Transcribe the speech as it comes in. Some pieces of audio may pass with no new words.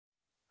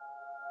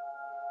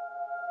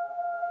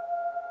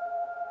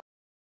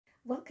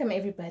Welcome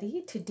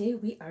everybody. Today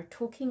we are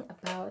talking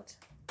about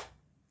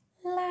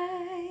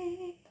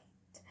light.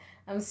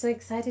 I'm so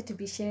excited to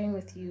be sharing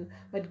with you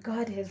what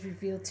God has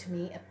revealed to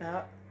me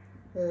about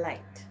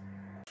light.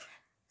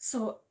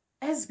 So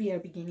as we are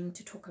beginning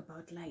to talk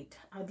about light,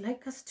 I'd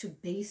like us to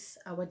base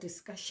our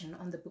discussion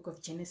on the book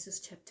of Genesis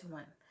chapter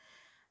 1.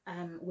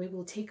 We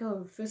will take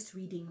our first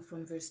reading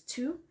from verse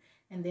 2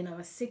 and then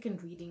our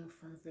second reading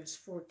from verse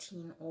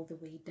 14 all the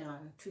way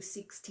down to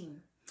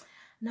 16.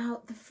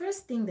 Now, the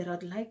first thing that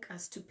I'd like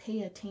us to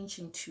pay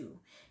attention to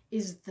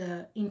is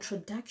the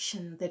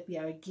introduction that we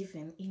are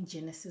given in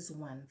Genesis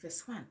 1,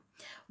 verse 1,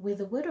 where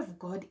the Word of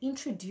God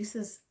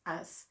introduces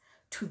us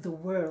to the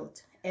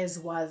world as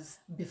was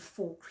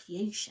before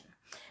creation.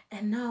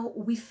 And now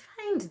we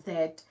find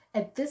that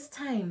at this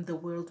time the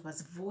world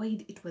was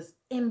void, it was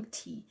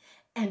empty,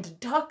 and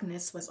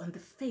darkness was on the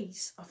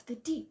face of the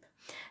deep.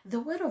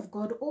 The Word of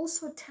God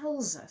also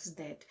tells us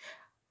that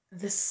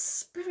the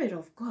Spirit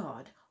of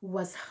God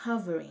was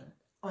hovering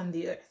on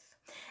the earth.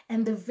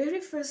 And the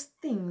very first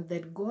thing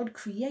that God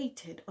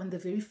created on the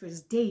very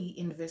first day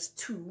in verse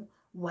 2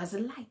 was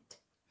light.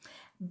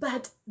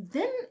 But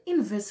then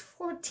in verse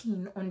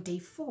 14 on day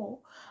 4,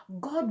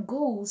 God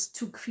goes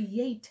to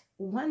create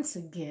once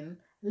again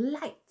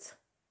light.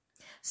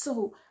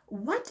 So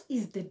what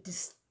is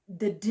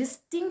the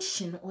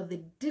distinction or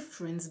the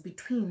difference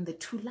between the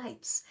two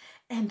lights?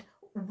 And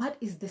what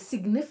is the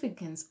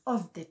significance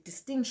of that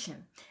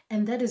distinction?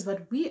 And that is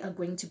what we are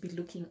going to be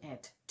looking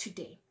at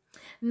today.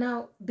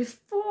 Now,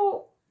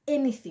 before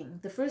anything,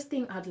 the first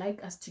thing I'd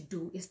like us to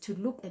do is to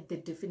look at the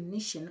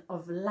definition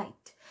of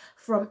light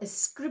from a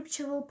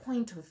scriptural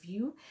point of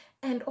view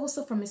and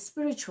also from a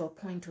spiritual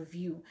point of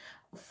view,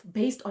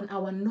 based on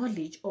our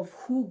knowledge of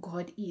who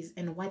God is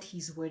and what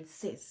His word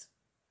says.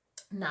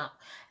 Now,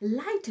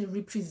 light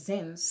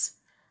represents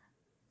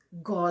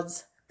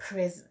God's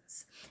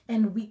presence.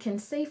 And we can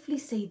safely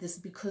say this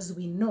because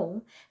we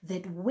know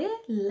that where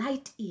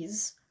light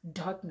is,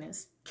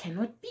 darkness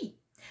cannot be.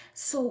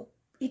 So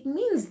it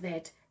means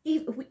that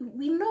if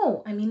we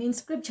know, in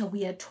scripture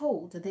we are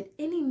told that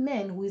any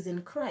man who is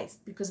in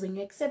Christ, because when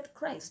you accept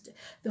Christ,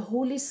 the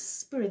Holy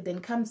Spirit then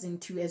comes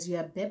into you as you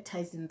are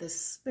baptized in the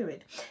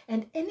Spirit.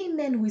 And any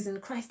man who is in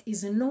Christ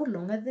is no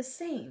longer the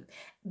same,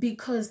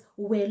 because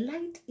where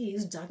light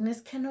is, darkness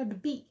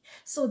cannot be.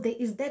 So there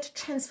is that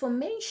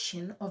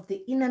transformation of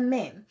the inner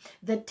man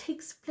that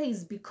takes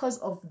place because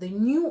of the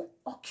new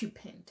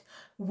occupant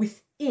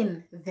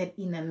within that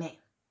inner man.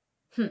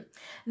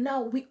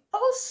 Now, we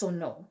also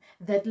know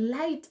that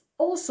light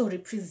also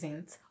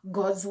represents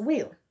God's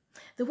will.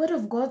 The Word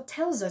of God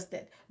tells us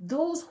that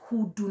those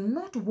who do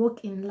not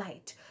walk in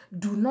light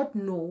do not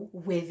know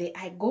where they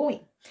are going.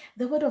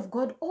 The Word of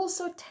God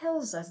also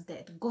tells us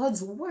that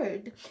God's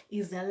Word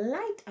is a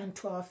light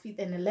unto our feet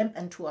and a lamp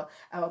unto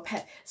our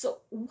path. So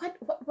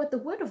what the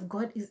Word of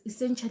God is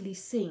essentially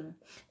saying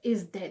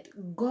is that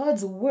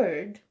God's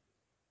Word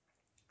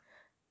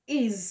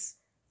is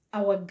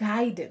our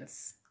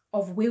guidance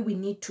of where we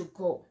need to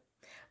go.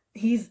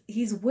 His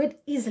word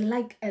is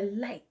like a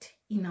light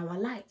in our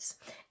lives.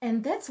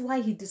 And that's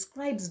why he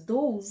describes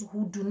those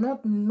who do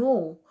not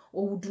know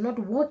or who do not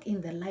walk in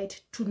the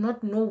light to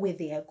not know where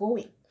they are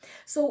going.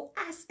 So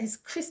us as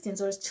Christians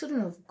or as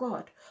children of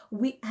God,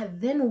 we are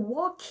then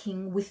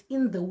walking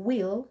within the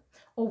will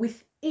or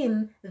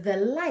within the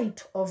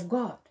light of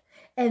God.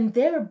 And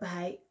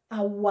thereby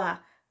our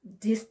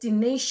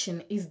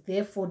destination is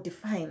therefore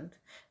defined.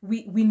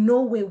 We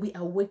know where we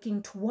are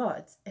working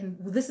towards, and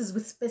this is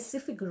with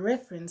specific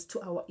reference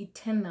to our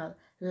eternal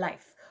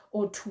life,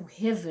 or to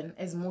heaven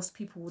as most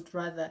people would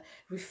rather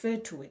refer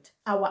to it,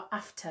 our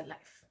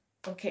afterlife.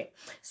 Okay,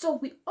 so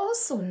we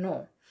also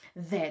know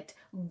that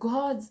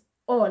God's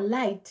or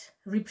light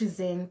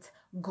represents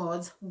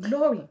God's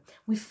glory.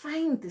 We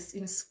find this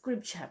in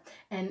scripture,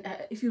 and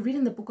if you read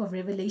in the book of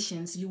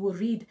Revelations, you will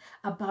read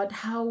about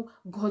how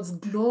God's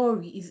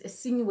glory is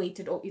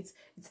insinuated, or it's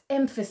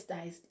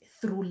emphasized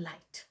through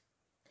light.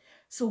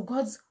 So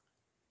God's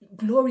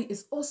glory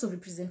is also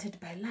represented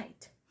by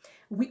light.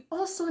 We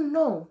also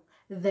know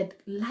that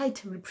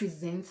light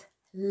represents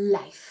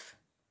life.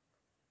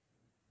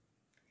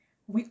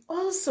 We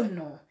also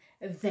know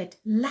that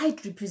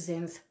light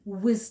represents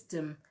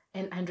wisdom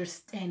and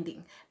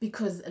understanding,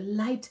 because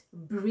light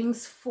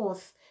brings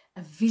forth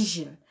a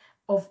vision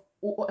or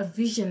a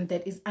vision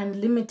that is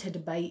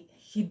unlimited by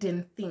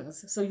hidden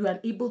things. So you are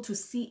able to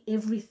see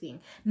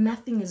everything.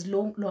 Nothing is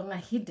no longer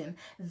hidden.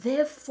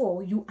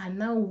 Therefore, you are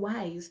now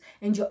wise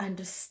and your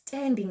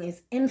understanding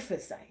is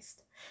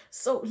emphasized.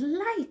 So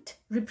light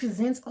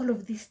represents all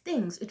of these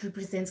things. It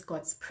represents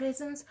God's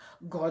presence,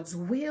 God's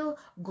will,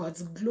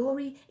 God's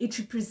glory. It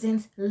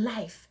represents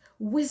life,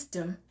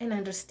 wisdom, and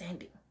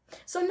understanding.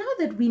 So now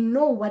that we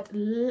know what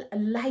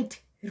light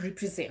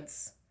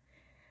represents,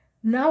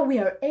 now we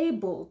are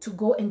able to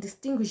go and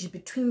distinguish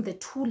between the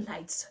two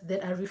lights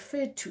that are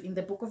referred to in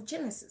the book of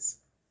Genesis.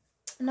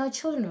 Now,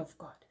 children of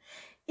God,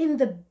 in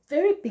the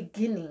very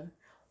beginning,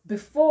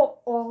 before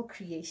all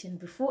creation,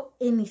 before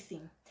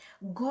anything,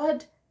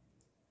 God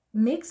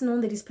makes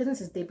known that his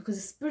presence is there because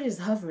his spirit is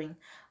hovering.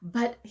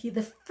 But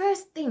the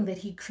first thing that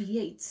he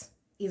creates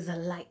is a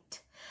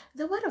light.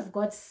 The word of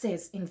God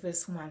says in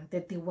verse 1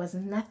 that there was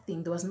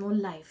nothing, there was no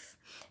life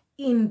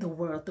in the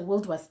world. The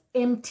world was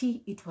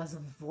empty, it was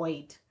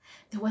void.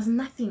 There was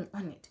nothing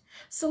on it.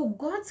 So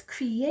God's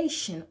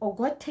creation, or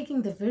God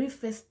taking the very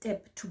first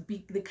step to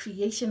be the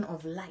creation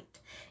of light,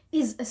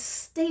 is a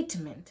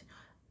statement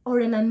or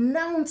an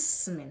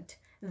announcement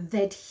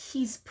that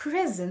his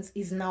presence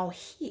is now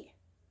here.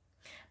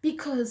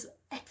 Because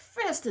at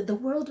first the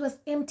world was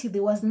empty,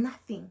 there was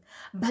nothing.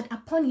 But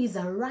upon his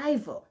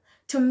arrival,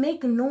 to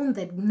make known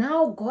that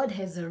now God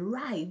has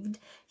arrived,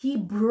 he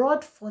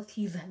brought forth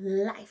his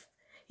life.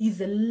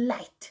 He's a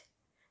light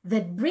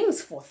that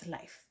brings forth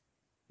life.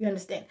 You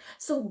understand?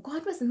 So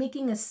God was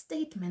making a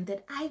statement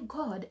that I,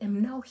 God,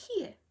 am now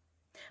here.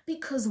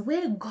 Because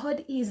where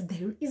God is,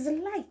 there is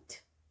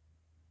light.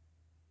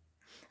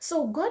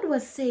 So God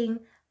was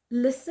saying,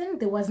 listen,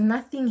 there was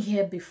nothing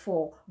here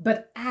before,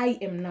 but I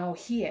am now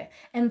here.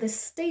 And the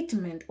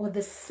statement or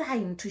the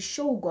sign to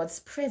show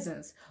God's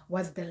presence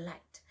was the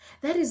light.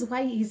 That is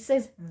why he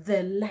says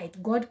the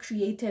light. God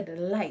created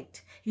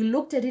light. He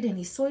looked at it and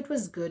he saw it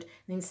was good.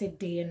 Then he said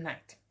day and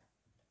night.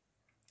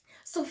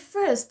 So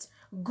first,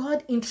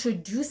 God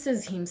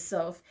introduces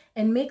himself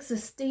and makes a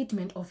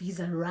statement of his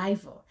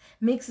arrival,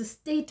 makes a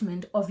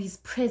statement of his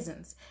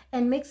presence,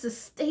 and makes a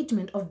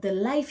statement of the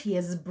life he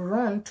has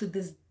brought to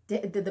this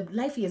the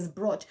life he has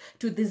brought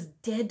to this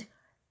dead,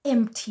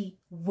 empty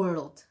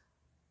world.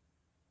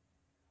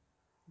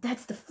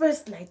 That's the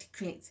first light he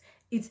creates.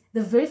 It's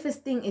the very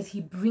first thing is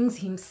he brings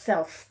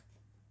himself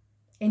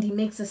and he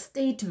makes a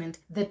statement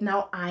that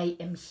now I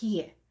am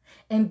here.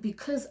 And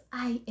because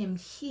I am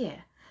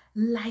here,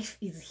 life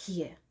is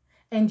here.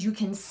 And you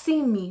can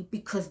see me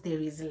because there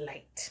is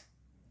light.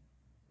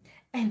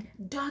 And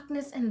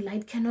darkness and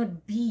light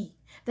cannot be.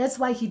 That's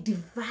why he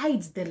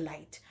divides the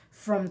light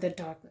from the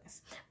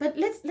darkness. But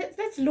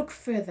let's look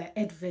further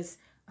at verse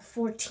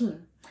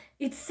 14.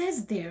 It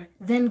says there,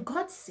 then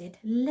God said,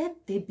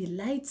 let there be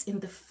lights in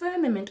the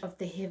firmament of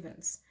the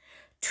heavens.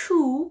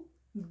 2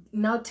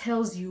 now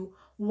tells you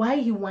why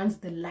he wants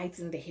the lights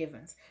in the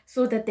heavens,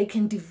 so that they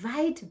can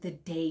divide the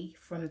day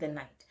from the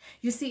night.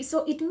 You see,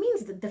 so it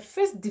means that the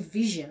first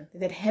division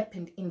that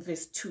happened in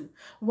verse 2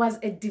 was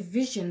a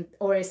division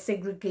or a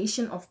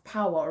segregation of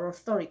power or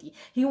authority.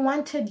 He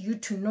wanted you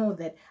to know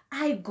that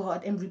I,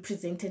 God, am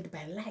represented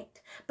by light.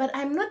 But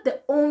I'm not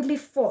the only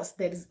force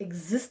that is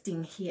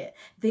existing here.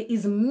 There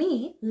is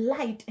me,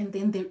 light, and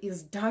then there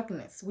is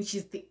darkness, which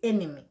is the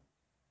enemy,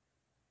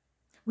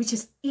 which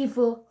is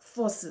evil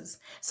forces.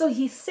 So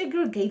he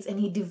segregates and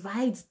he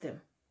divides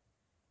them.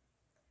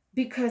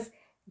 Because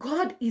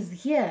God is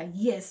here,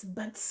 yes,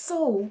 but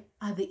so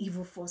are the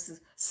evil forces.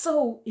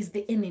 So is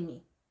the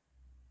enemy.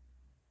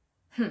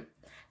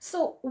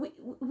 So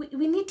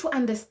we need to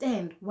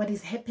understand what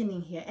is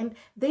happening here. And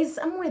there's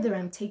somewhere that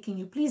I'm taking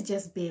you. Please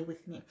just bear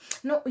with me.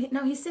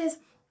 Now he says,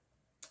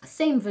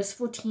 same verse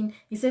 14,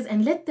 he says,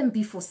 and let them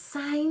be for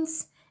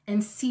signs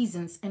and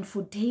seasons and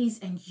for days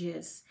and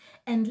years.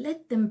 And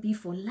let them be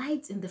for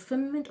lights in the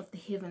firmament of the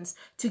heavens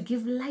to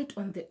give light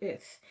on the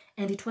earth.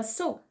 And it was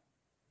so.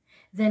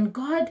 Then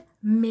God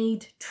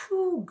made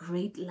 2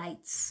 great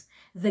lights,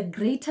 the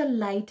greater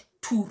light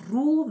to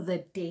rule the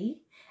day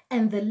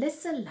and the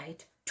lesser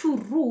light to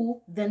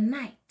rule the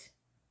night.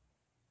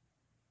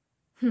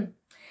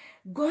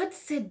 God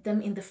set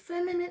them in the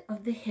firmament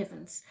of the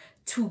heavens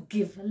to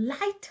give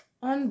light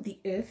on the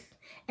earth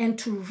and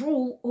to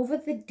rule over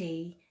the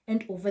day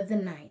and over the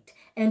night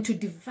and to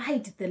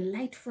divide the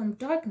light from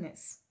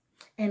darkness.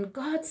 And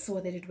God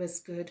saw that it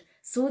was good.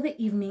 So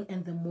the evening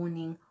and the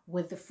morning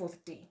were the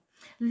 4th day.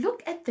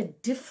 Look at the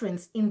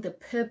difference in the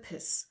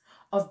purpose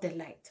of the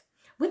light.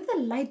 With the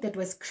light that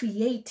was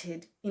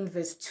created in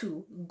verse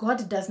 2,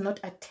 God does not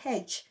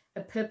attach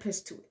a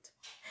purpose to it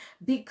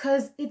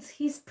because it's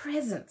his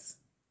presence.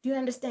 Do you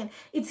understand?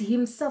 It's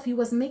himself. He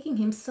was making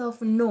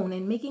himself known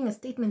and making a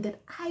statement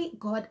that I,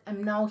 God,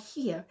 am now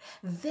here.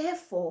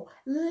 Therefore,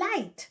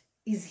 light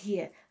is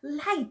here.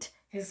 Light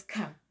has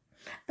come.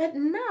 But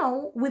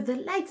now, with the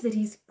lights that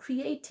he's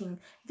creating,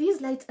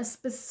 these lights are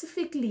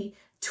specifically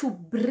to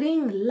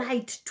bring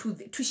light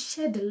to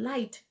shed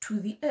light to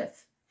the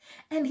earth.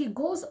 And he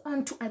goes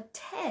on to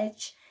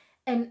attach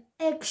an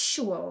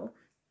actual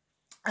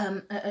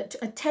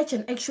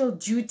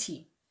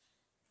duty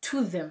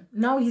to them.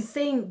 Now he's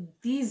saying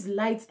these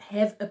lights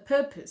have a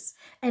purpose.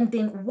 And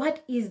then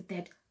what is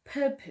that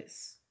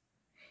purpose?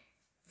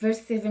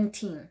 Verse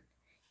 17.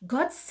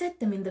 God set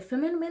them in the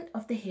firmament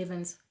of the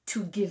heavens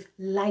to give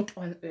light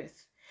on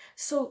earth.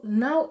 So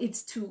now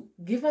it's to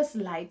give us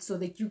light so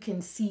that you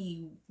can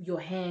see your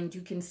hand,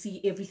 you can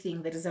see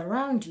everything that is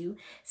around you.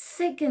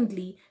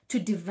 Secondly, to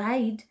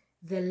divide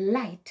the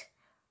light.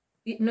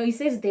 No, he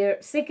says there,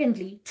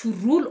 secondly, to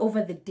rule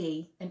over the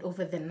day and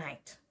over the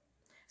night.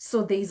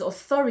 So there is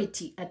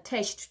authority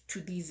attached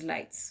to these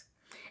lights.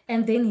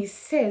 And then he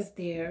says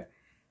there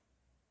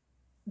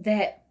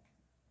that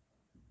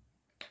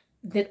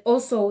that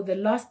also the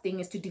last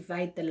thing is to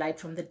divide the light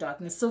from the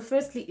darkness. So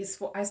firstly is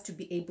for us to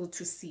be able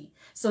to see.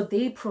 So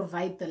they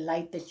provide the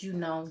light that you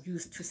now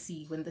use to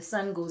see. When the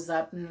sun goes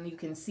up, you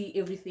can see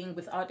everything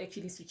without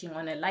actually switching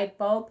on a light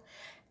bulb,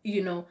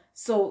 you know.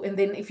 So, and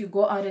then if you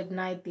go out at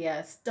night, there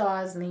are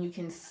stars and then you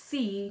can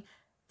see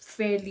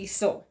fairly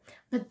so.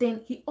 But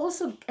then he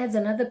also adds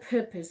another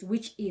purpose,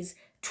 which is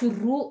to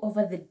rule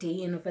over the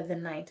day and over the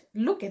night.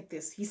 Look at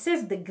this. He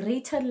says the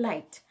greater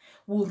light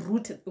will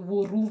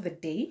rule the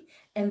day,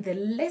 and the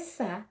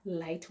lesser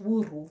light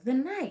will rule the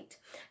night.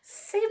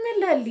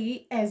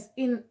 Similarly, as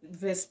in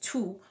verse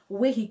 2,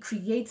 where he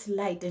creates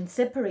light and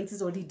separates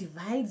it, or he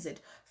divides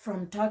it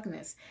from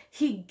darkness,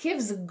 he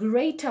gives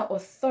greater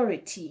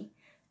authority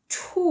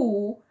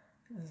to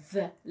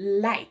the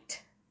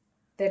light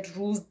that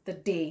rules the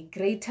day.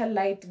 Greater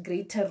light,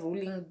 greater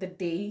ruling the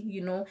day.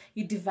 You know,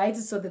 he divides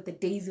it so that the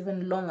day is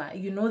even longer.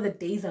 You know, the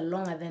days are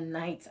longer than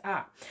nights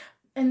are.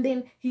 And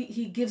then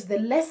he gives the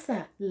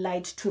lesser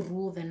light to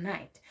rule the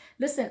night.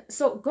 Listen,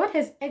 so God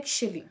has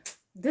actually,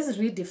 this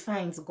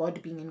redefines God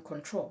being in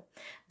control.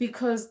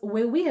 Because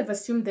where we have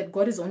assumed that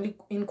God is only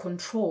in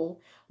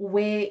control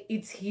where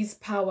it's his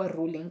power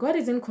ruling, God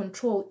is in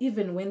control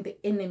even when the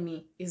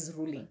enemy is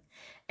ruling.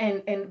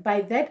 And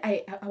by that,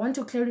 I want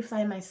to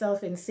clarify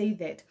myself and say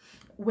that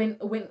when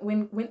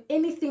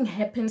anything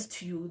happens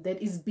to you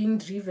that is being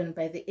driven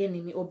by the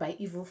enemy or by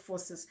evil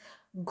forces,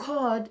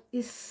 God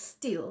is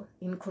still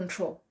in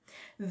control.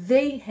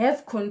 They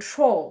have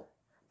control,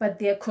 but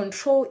their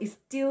control is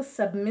still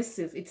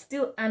submissive. It's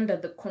still under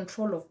the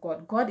control of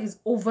God. God is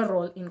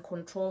overall in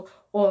control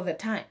all the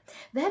time.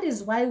 That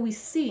is why we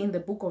see in the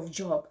book of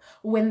Job,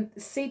 when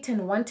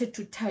Satan wanted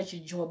to touch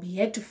Job, he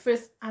had to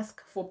first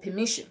ask for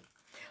permission,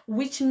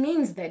 which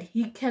means that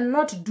he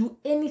cannot do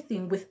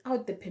anything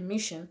without the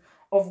permission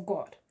of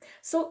God.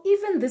 So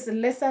even this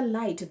lesser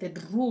light that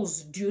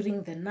rules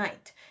during the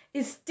night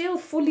is still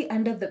fully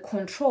under the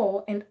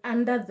control and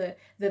under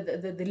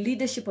the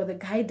leadership or the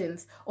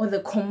guidance or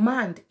the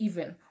command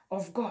even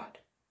of God.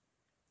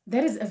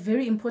 That is a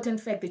very important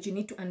fact that you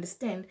need to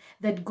understand,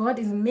 that God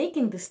is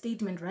making the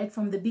statement right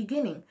from the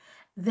beginning,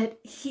 that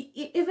he,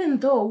 even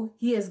though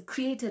he has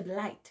created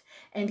light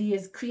and he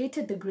has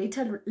created the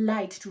greater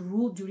light to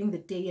rule during the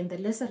day and the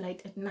lesser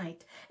light at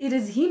night, it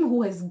is him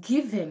who has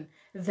given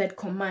that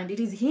command. It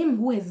is him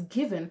who has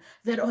given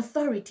that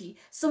authority.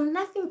 So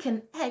nothing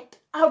can act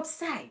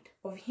outside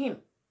of him.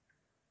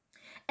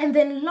 And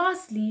then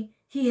lastly,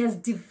 he has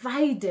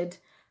divided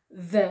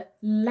the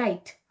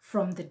light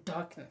from the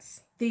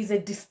darkness. There is a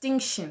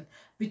distinction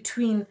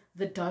between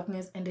the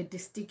darkness and a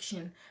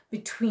distinction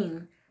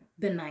between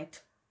the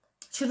night.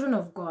 Children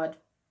of God,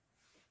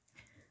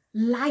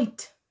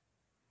 light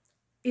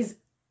is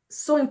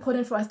so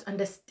important for us to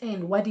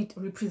understand what it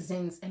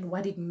represents and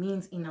what it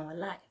means in our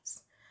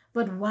lives.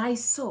 But why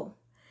so?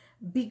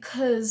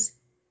 Because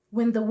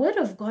when the word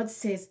of God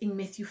says in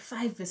Matthew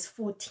 5 verse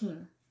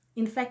 14,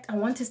 in fact, I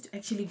want us to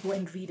actually go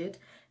and read it.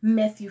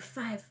 Matthew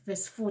 5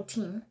 verse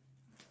 14.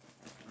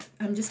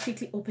 I'm just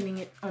quickly opening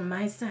it on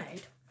my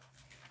side.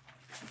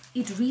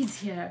 It reads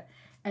here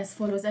as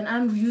follows, and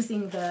I'm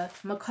using the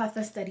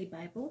MacArthur Study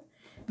Bible.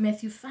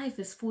 Matthew 5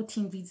 verse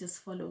 14 reads as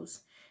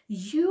follows.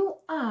 You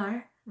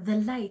are the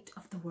light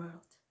of the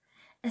world.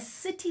 A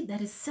city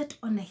that is set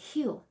on a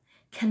hill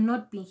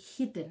cannot be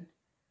hidden.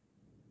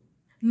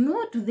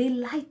 Nor do they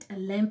light a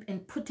lamp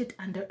and put it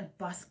under a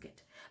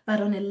basket,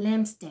 but on a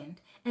lampstand,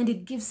 and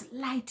it gives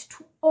light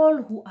to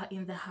all who are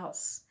in the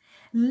house.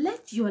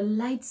 Let your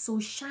light so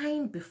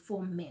shine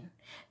before men,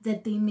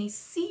 that they may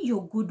see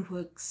your good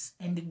works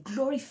and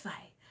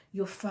glorify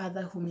your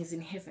Father whom is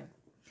in heaven.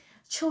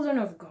 Children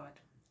of God,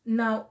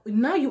 now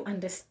you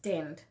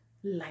understand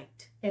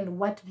light and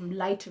what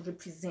light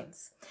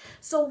represents.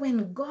 So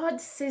when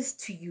God says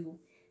to you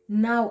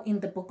now in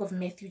the book of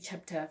Matthew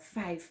chapter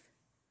 5,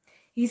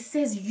 he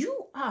says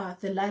you are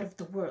the light of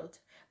the world.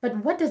 But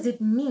what does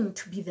it mean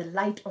to be the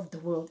light of the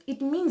world?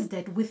 It means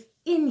that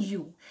within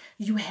you,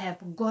 you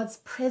have God's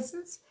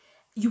presence,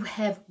 you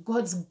have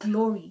God's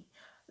glory,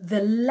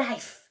 the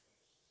life,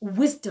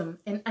 wisdom,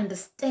 and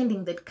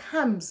understanding that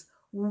comes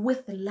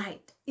with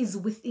light is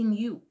within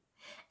you.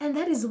 And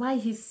that is why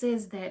he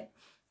says that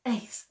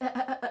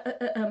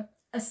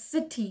a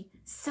city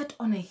set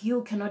on a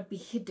hill cannot be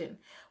hidden.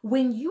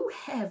 When you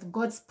have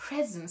God's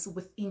presence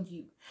within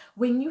you,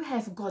 when you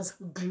have God's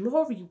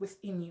glory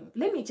within you,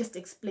 let me just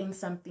explain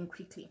something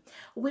quickly.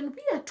 When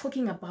we are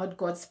talking about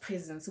God's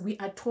presence, we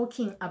are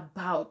talking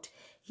about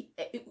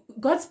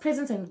God's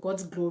presence and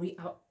God's glory,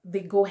 they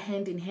go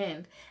hand in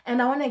hand.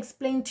 And I want to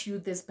explain to you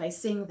this by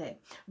saying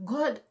that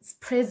God's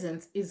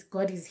presence is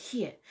God is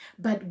here.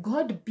 But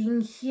God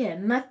being here,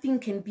 nothing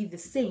can be the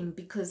same,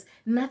 because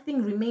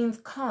nothing remains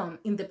calm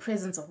in the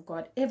presence of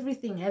God.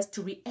 Everything has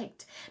to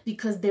react,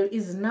 because there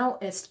is now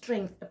a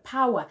strength, a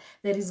power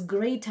that is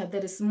greater,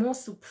 that is more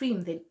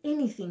supreme than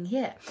anything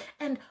here.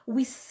 And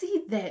we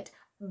see that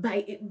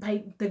by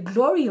the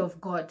glory of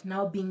God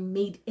now being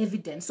made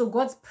evident. So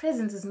God's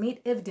presence is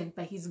made evident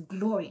by his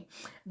glory,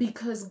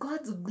 because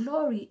God's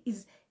glory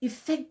is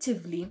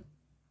effectively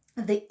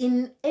the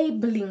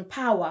enabling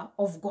power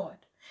of God.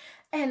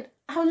 And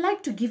I would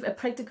like to give a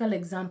practical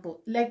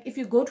example. Like if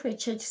you go to a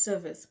church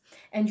service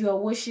and you are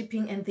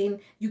worshiping, and then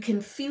you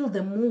can feel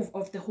the move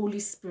of the Holy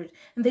Spirit,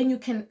 and then you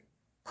can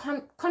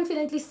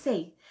confidently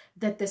say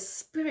that the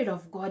Spirit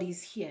of God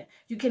is here.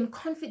 You can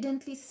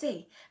confidently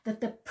say that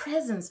the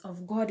presence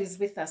of God is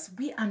with us.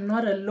 We are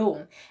not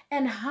alone.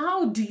 And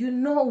how do you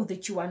know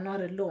that you are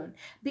not alone?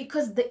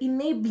 Because the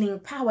enabling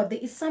power, there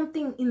is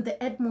something in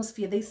the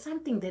atmosphere. There is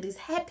something that is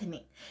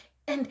happening.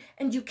 And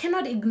you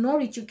cannot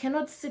ignore it. You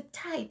cannot sit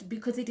tight,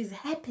 because it is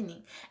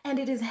happening. And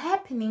it is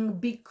happening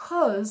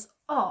because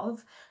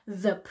of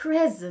the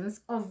presence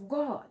of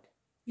God.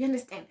 You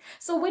understand?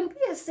 So when we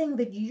are saying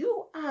that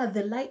you are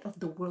the light of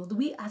the world,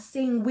 we are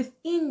saying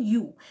within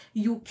you,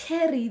 you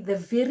carry the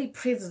very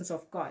presence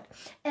of God.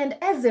 And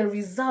as a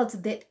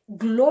result, the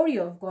glory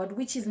of God,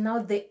 which is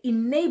now the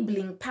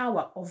enabling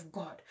power of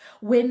God,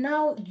 where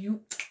now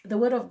the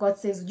word of God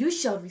says, you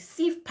shall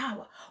receive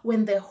power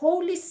when the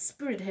Holy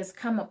Spirit has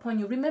come upon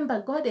you.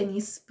 Remember, God and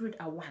his Spirit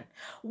are one.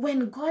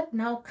 When God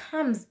now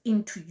comes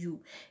into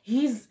you,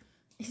 his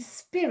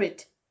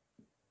Spirit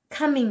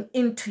coming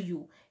into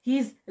you,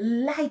 his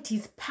light,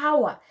 his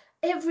power,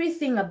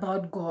 everything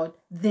about God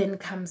then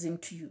comes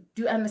into you.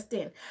 Do you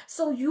understand?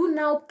 So you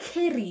now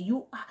carry,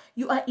 you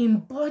are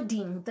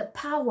embodying the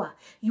power.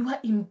 You are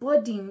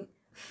embodying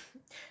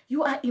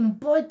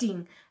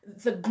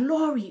the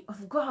glory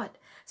of God.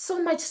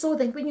 So much so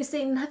that when you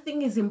say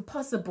nothing is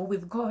impossible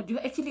with God,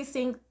 you're actually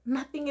saying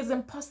nothing is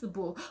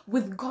impossible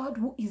with God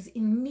who is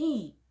in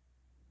me.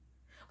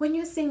 When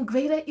you're saying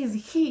greater is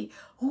he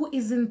who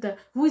is in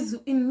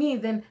me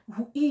than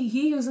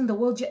he who is in the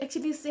world, you're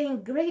actually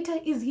saying greater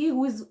is he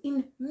who is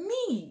in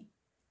me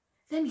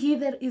than he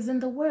that is in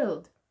the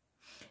world.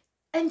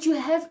 And you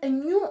have a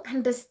new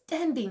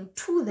understanding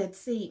to that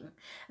saying,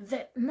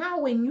 that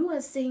now when you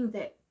are saying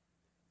that,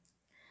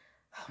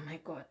 oh my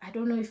God, I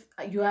don't know if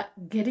you are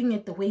getting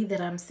it the way that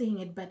I'm saying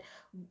it, but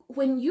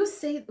when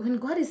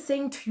God is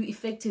saying to you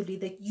effectively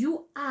that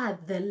you are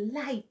the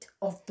light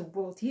of the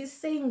world, he's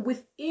saying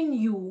within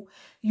you,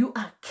 you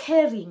are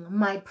carrying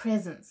my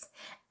presence.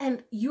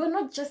 And you are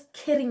not just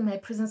carrying my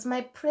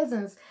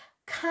presence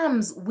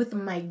comes with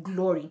my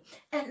glory.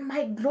 And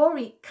my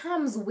glory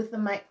comes with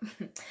my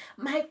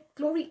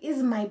glory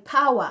is my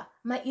power,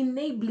 my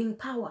enabling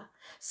power.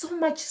 So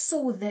much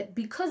so that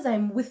because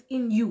I'm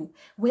within you,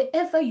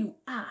 wherever you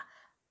are,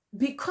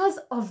 because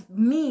of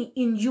me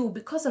in you,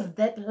 because of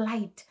that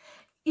light,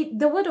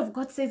 the word of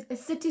God says a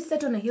city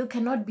set on a hill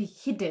cannot be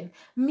hidden,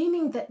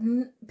 meaning that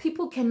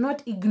people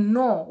cannot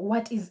ignore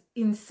what is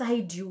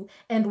inside you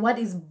and what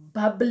is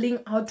bubbling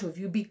out of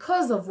you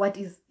because of what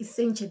is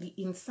essentially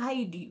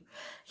inside you.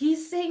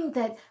 He's saying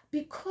that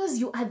because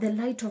you are the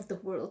light of the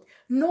world,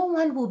 no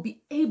one will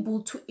be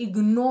able to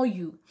ignore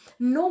you.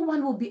 No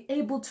one will be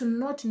able to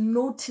not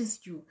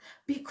notice you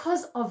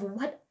because of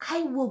what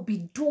I will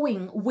be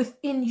doing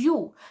within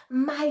you.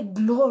 My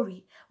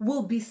glory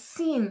will be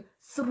seen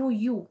through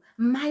you.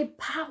 My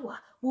power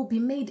will be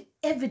made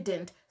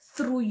evident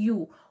through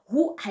you.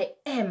 Who I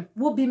am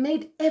will be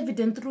made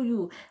evident through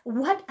you.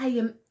 What I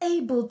am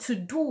able to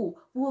do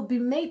will be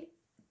made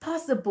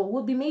possible,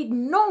 will be made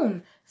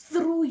known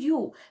through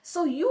you.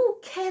 So you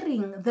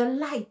carrying the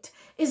light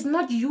is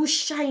not you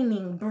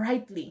shining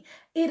brightly.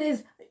 It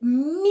is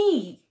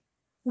me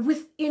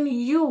within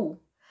you.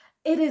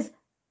 It is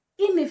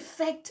in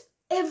effect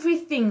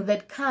everything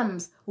that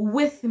comes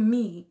with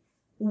me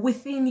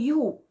within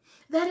you.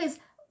 That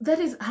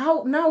is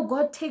how now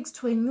God takes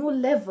to a new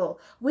level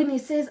when he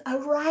says,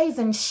 arise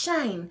and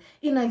shine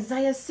in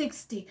Isaiah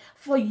 60,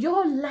 for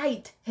your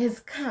light has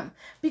come.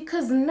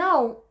 Because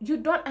now you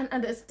don't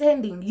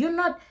understanding. You're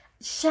not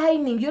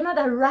shining. You're not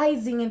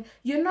arising, and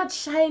you're not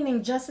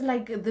shining just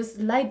like this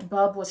light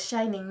bulb was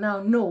shining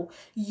now. No,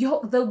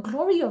 the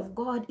glory of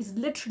God is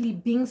literally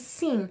being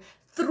seen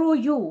through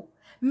you,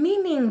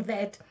 meaning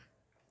that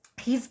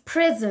his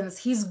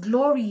presence, his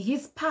glory,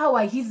 his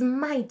power, his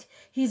might,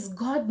 his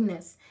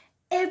godness,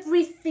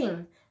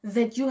 everything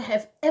that you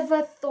have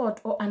ever thought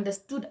or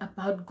understood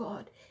about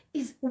God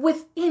is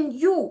within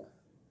you.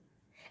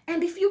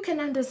 And if you can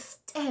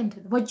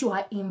understand what you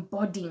are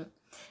embodying,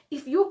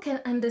 if you can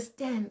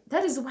understand,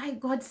 that is why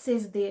God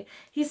says there,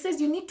 he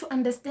says you need to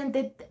understand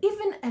that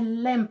even a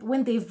lamp,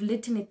 when they've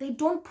lit in it, they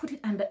don't put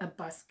it under a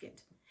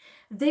basket.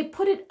 They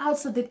put it out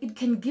so that it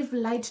can give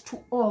light to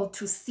all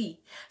to see.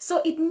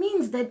 So it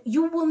means that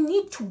you will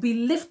need to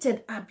be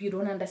lifted up. You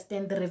don't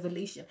understand the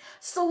revelation.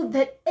 So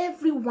that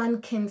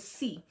everyone can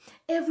see,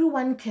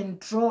 everyone can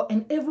draw,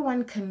 and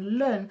everyone can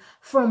learn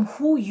from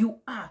who you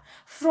are,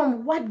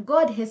 from what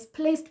God has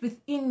placed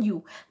within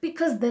you.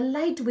 Because the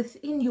light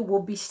within you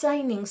will be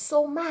shining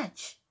so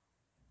much.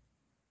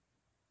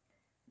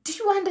 Do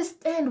you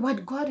understand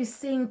what God is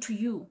saying to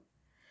you?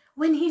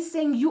 When he's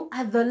saying you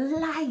are the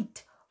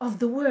light of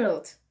the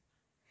world,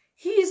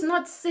 he is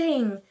not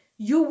saying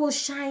you will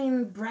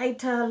shine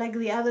brighter like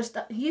the other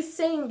stuff. He's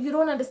saying you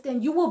don't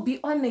understand. You will be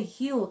on a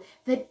hill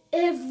that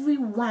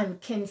everyone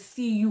can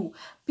see you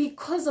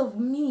because of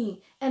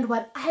me and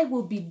what I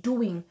will be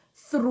doing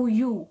through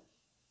you,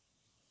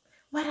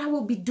 what I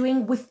will be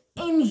doing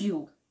within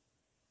you.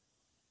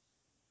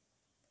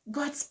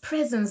 God's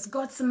presence,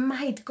 God's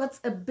might, God's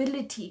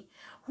ability,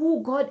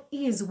 who God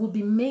is will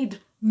be made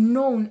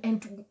known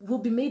and will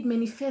be made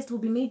manifest, will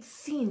be made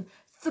seen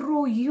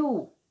through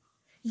you.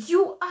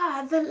 You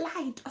are the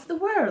light of the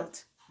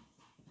world.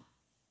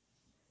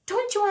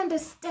 Don't you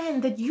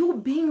understand that you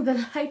being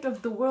the light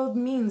of the world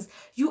means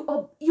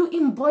you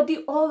embody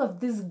all of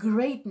this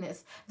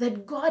greatness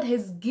that God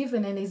has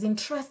given and is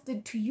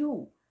entrusted to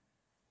you?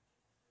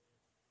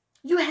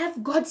 You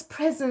have God's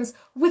presence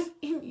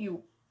within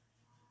you.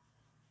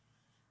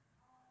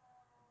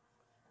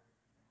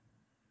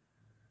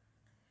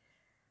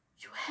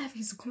 You have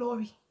His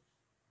glory,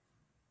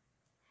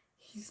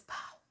 His power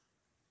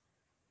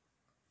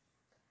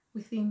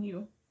within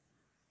you.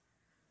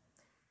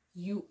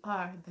 You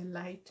are the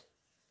light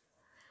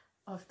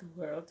of the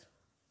world.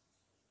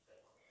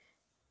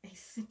 A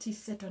city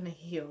set on a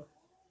hill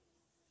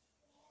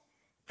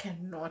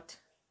cannot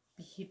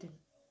be hidden.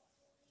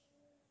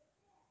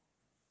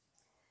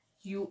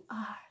 You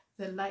are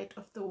the light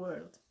of the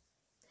world.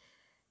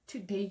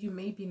 Today you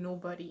may be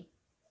nobody.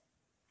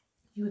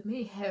 You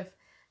may have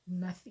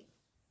nothing.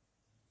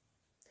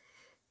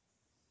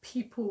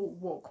 People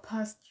walk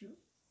past you.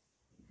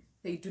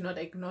 They do not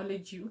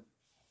acknowledge you.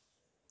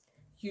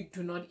 You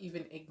do not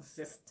even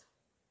exist.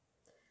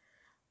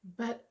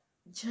 But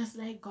just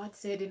like God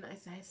said in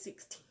Isaiah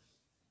 60,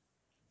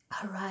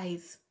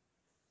 arise,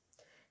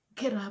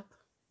 get up,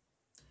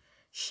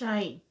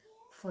 shine,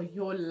 for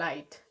your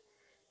light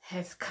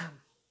has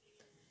come.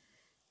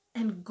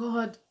 And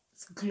God's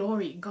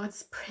glory,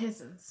 God's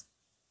presence,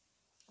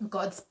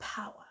 God's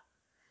power,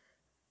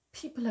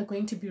 people are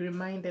going to be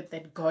reminded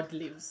that God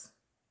lives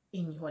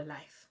in your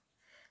life.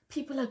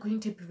 People are going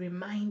to be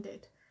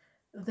reminded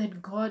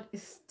that God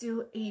is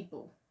still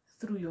able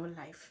through your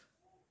life.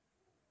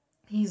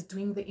 He is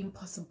doing the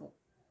impossible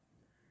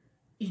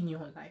in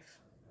your life.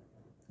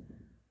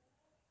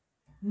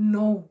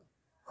 Know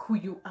who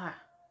you are.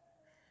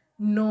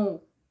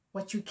 Know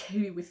what you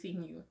carry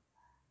within you.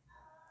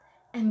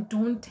 And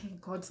don't take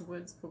God's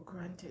words for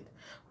granted.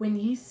 When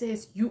He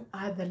says you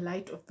are the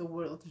light of the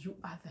world, you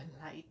are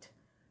the light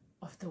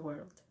of the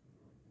world.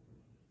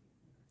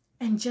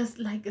 And just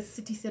like a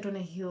city set on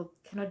a hill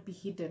cannot be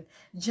hidden,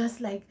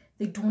 just like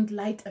they don't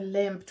light a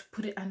lamp to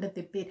put it under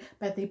the bed,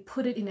 but they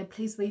put it in a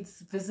place where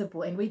it's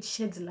visible and where it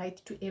sheds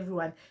light to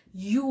everyone,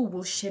 you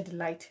will shed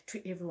light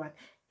to everyone.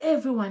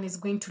 Everyone is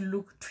going to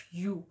look to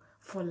you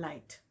for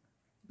light.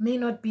 It may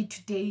not be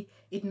today,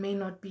 it may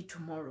not be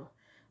tomorrow,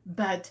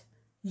 but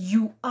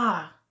you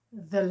are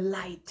the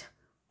light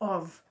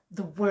of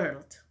the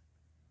world.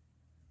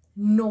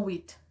 Know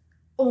it,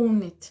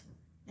 own it,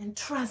 and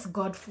trust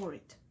God for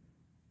it.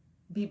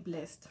 Be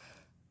blessed.